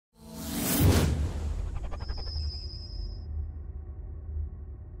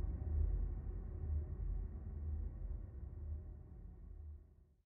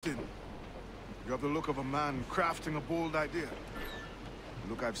have the look of a man crafting a bold idea. A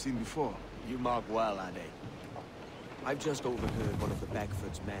look I've seen before. You mark well, Annie. I've just overheard one of the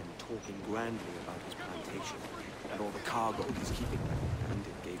Beckford's men talking grandly about his plantation and all the cargo he's keeping. And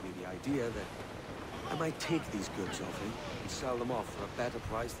it gave me the idea that I might take these goods off him and sell them off for a better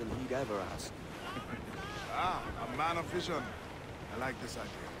price than he'd ever ask. Ah, a man of vision. I like this idea.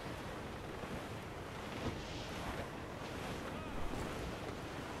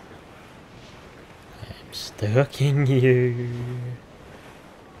 I'm stalking you.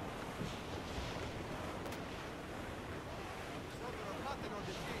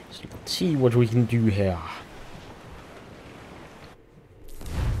 So let's see what we can do here.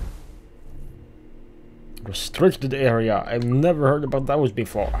 Restricted area. I've never heard about those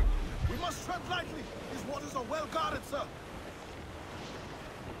before. We must tread lightly. These waters are well guarded, sir.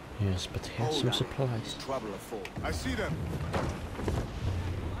 Yes, but here's some supplies. Trouble afoot. I see them.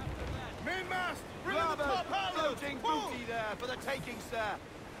 Mainmast! Bring in the top Floating booty there for the taking, sir.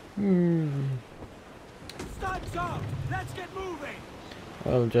 Time's up. Let's get moving.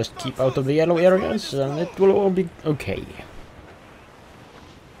 I'll just keep out of the yellow areas and it will all be okay.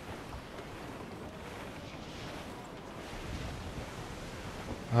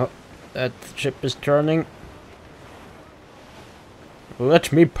 Oh, that ship is turning.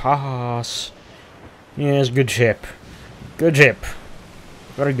 Let me pass. Yes, good ship. Good ship.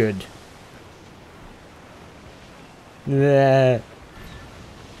 Very good. Yeah.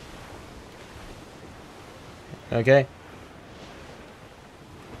 Okay.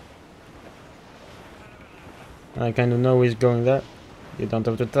 I kind of know he's going there. You don't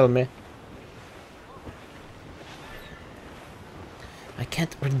have to tell me. I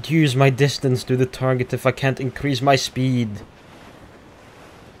can't reduce my distance to the target if I can't increase my speed.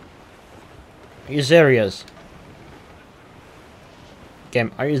 Are you serious?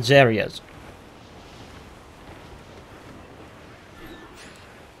 Game, are you serious?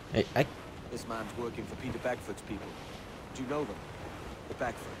 This man's working for Peter Beckford's people. Do you know them? The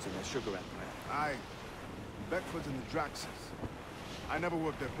Beckfords and their sugar empire. Aye. Beckford and the Draxes. I never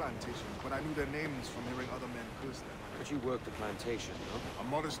worked their plantations, but I knew their names from hearing other men curse them. But you worked the plantation, no? A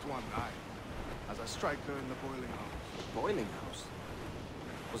modest one, aye. As a striker in the boiling house. The boiling house?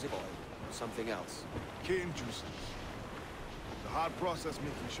 Was it oil or something else? Cane juices. The hard process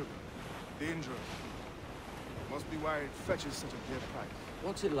making sugar. Dangerous. Must be why it fetches such a dear price.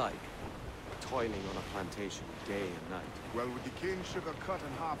 What's it like? Toiling on a plantation day and night. Well, with the cane sugar cut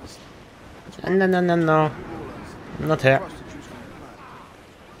and harvested. No. Not here.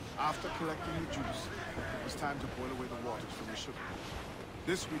 After collecting the juice, it was time to boil away the waters from the sugar.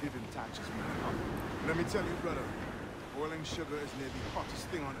 This we did in batches. Let me tell you, brother, boiling sugar is near the hottest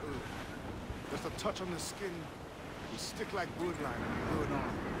thing on earth. Just a touch on the skin will stick like birdlime and burn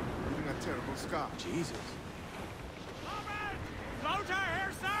on, leaving a terrible scar. Jesus. Floater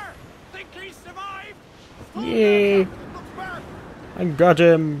here, sir. Think he survived? Yay! I got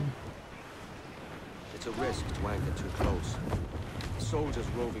him. It's a risk to anchor too close. Soldiers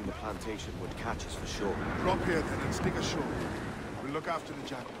roving the plantation would catch us for sure. Drop here then and stick ashore. We'll look after the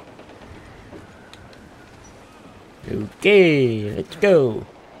jackal. Okay, let's go.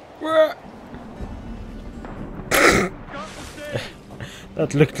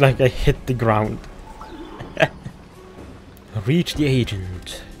 That looked like I hit the ground. Reach the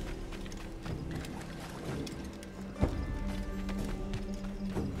agent.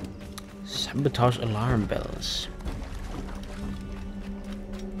 Sabotage alarm bells.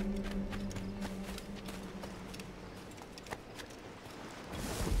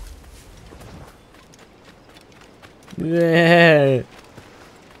 Yeah.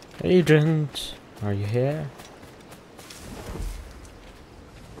 Agent, are you here?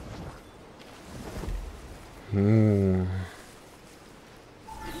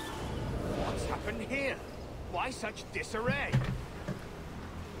 What's happened here? Why such disarray?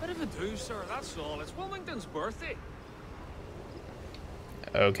 Bit of a do, sir, that's all. It's Wilmington's birthday.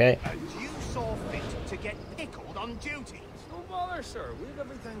 Okay. And you saw fit to get pickled on duty. No bother, sir. We've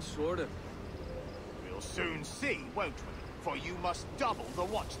everything sorted. We'll soon see, won't we? For you must double the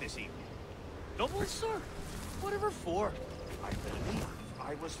watch this evening. Double, sir? Whatever for? I believe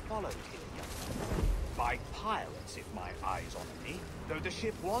I was followed here, young man. By pirates, if my eyes honour me, though the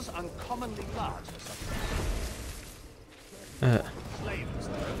ship was uncommonly large for such slavers,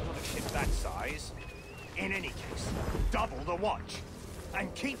 though, for a ship that size. In any case, double the watch.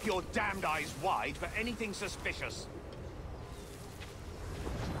 And keep your damned eyes wide for anything suspicious.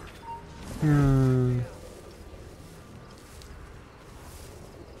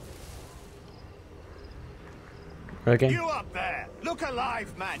 Okay. You up there! Look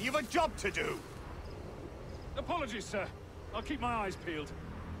alive, man! You've a job to do! Apologies, sir. I'll keep my eyes peeled.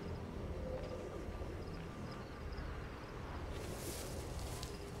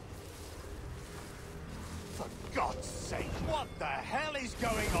 For God's sake, what the hell is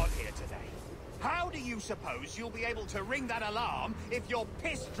going on here today? How do you suppose you'll be able to ring that alarm if you're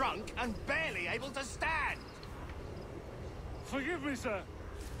pissed drunk and barely able to stand? Forgive me, sir.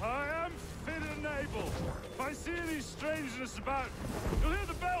 I am fit and able. If I see any strangeness about, you'll hear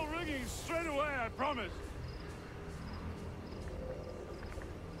the bell ringing straight away, I promise.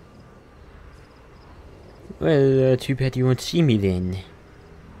 Well, too bad you won't see me then.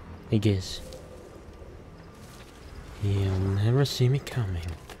 I guess. You'll never see me coming.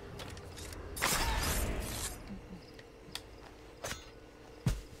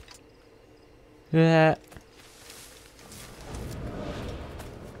 Yeah.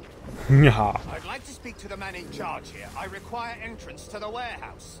 I'd like to speak to the man in charge here. I require entrance to the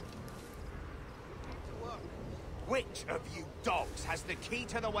warehouse. Which of you dogs has the key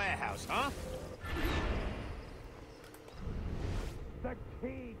to the warehouse, huh? The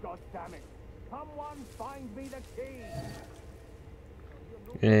key, goddammit! Someone find me the key!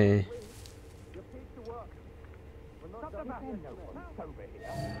 Hey. Stop the matter, no one's over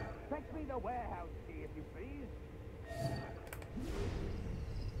here. Fetch me the warehouse key, if you please.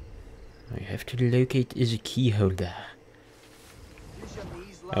 I have to locate the key holder.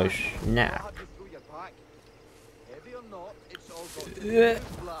 Oh snap.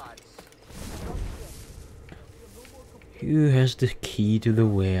 Who has the key to the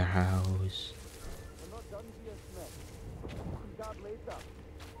warehouse?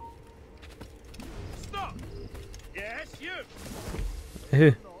 Stop! Yes, you!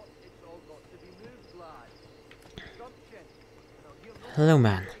 Who? Hello,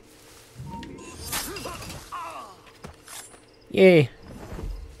 man. Yay!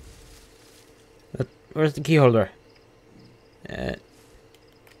 Where's the key holder?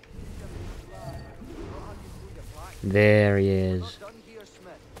 There he is.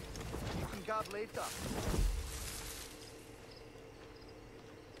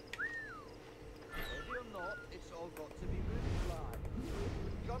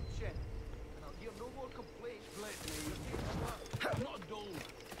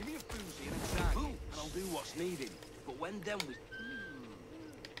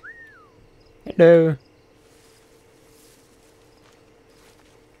 Hello.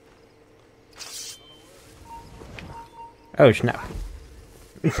 Oh snap.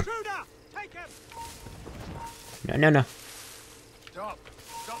 No, no, no. Stop!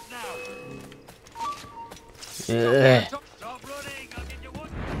 Stop now! Stop running! I'll give you one!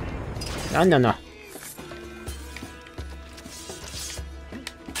 No, no, no.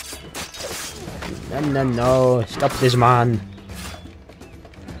 No, no, no. Stop this man.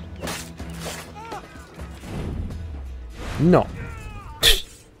 No.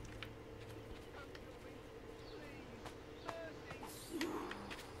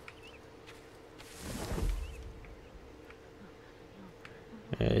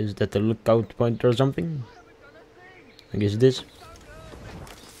 Is that the lookout point or something? I guess it is.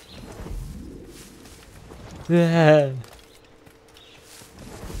 Ah.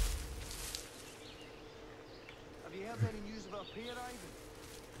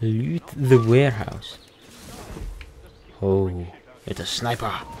 Loot the warehouse. Oh, it's a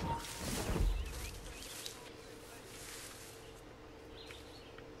sniper.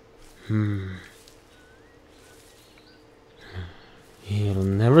 He'll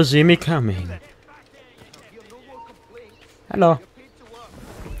never see me coming. Hello.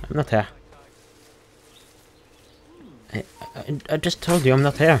 I'm not here. I just told you I'm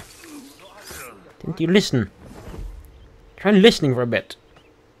not here. Didn't you listen? Try listening for a bit.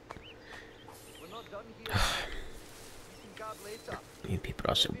 You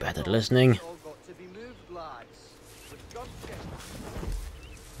people are so bad at listening.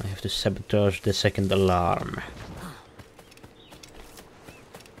 I have to sabotage the second alarm.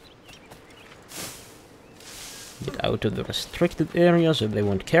 Get out of the restricted area so they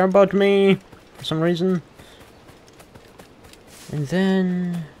won't care about me for some reason. And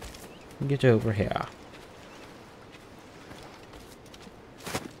then get over here.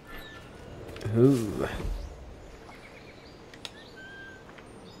 Ooh.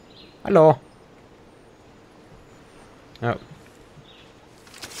 Hello. Oh.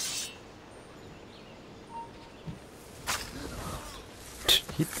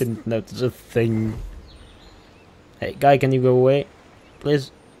 He didn't notice a thing. Hey, guy, can you go away?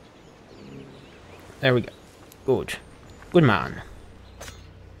 Please? There we go. Good. Good man.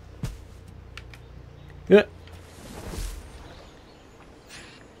 Yeah.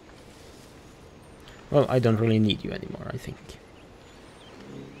 Well, I don't really need you anymore, I think.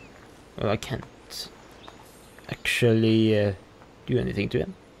 Well, I can't actually do anything to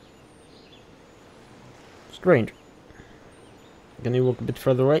him. Strange. Can you walk a bit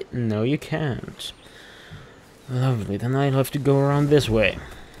further away? No, you can't. Lovely, then I'll have to go around this way.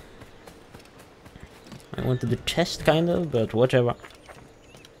 I wanted the chest, kind of, but whatever.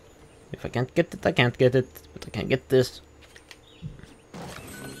 If I can't get it, I can't get it. But I can get this.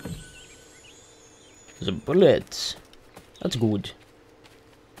 The bullets. That's good.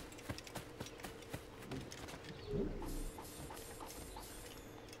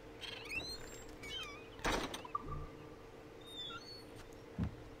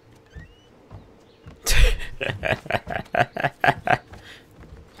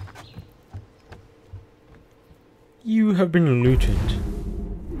 You have been looted.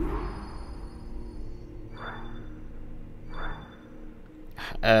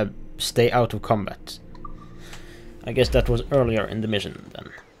 Stay out of combat. I guess that was earlier in the mission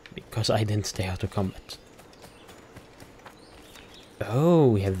then, because I didn't stay out of combat. Oh,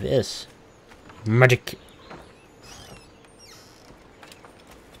 we have this. Magic.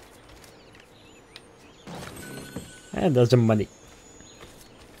 And there's the money.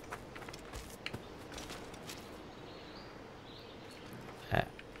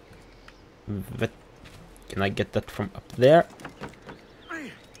 But can I get that from up there?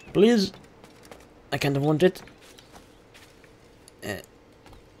 Please? I kind of want it.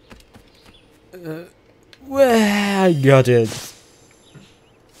 Well, I got it.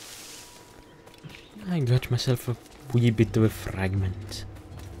 I got myself a wee bit of a fragment.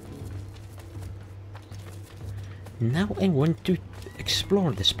 Now I want to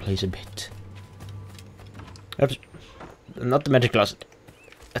explore this place a bit. Oops. Not the magic closet.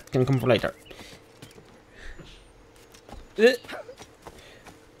 That can come for later.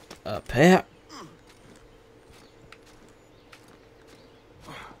 Up here.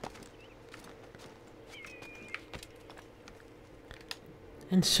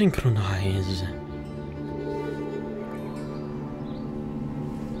 And synchronize.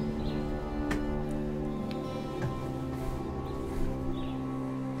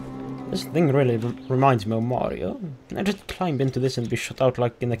 This thing really reminds me of Mario. Can I just climb into this and be shot out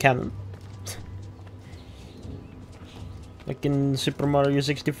like in a cannon? Like in Super Mario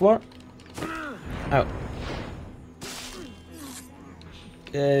 64? Oh.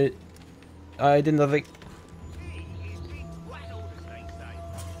 I did nothing.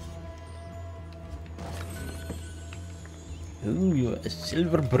 Ooh, a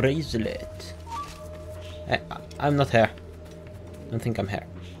silver bracelet. I'm not here. I don't think I'm here.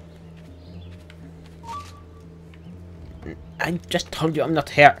 I just told you I'm not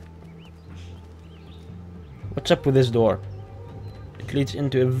here. What's up with this door? It leads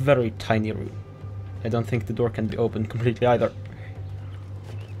into a very tiny room. I don't think the door can be opened completely either.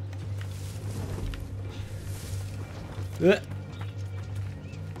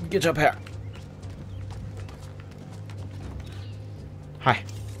 Get up here. Hi.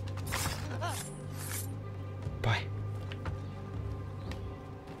 Bye.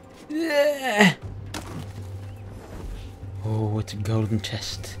 Oh, it's a golden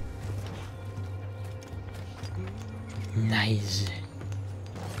chest. Nice.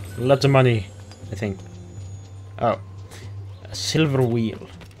 Lots of money, I think. Oh. A silver wheel.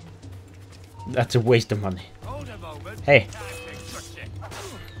 That's a waste of money. Hey.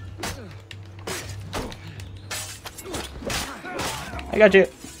 I got you.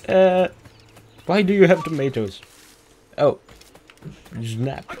 Why do you have tomatoes? Oh.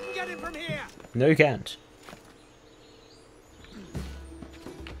 Snap. I can get it from here. No, you can't.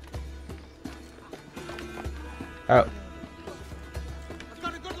 Oh. I've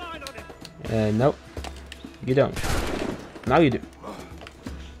got a good line on it. Nope. You don't. Now you do.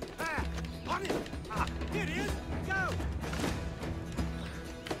 On it. Here it is. Go.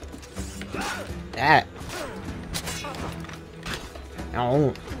 Ah.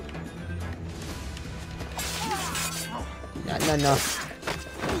 Oh. No, no, no.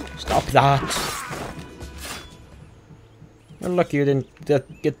 Stop that. You're lucky you didn't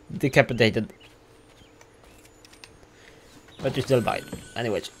get decapitated. But you still died.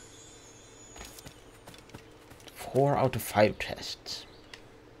 Anyways. 4 out of 5 tests.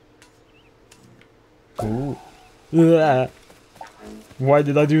 Ooh. Ah. Why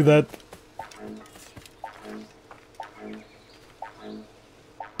did I do that?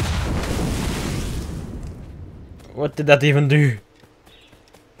 What did that even do?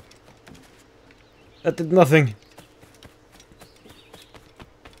 That did nothing.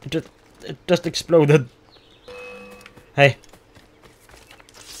 It just exploded. Hey.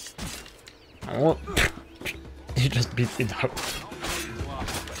 Oh. You just beat it out.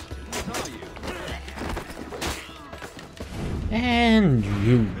 And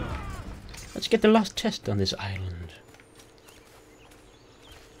you. Let's get the last chest on this island.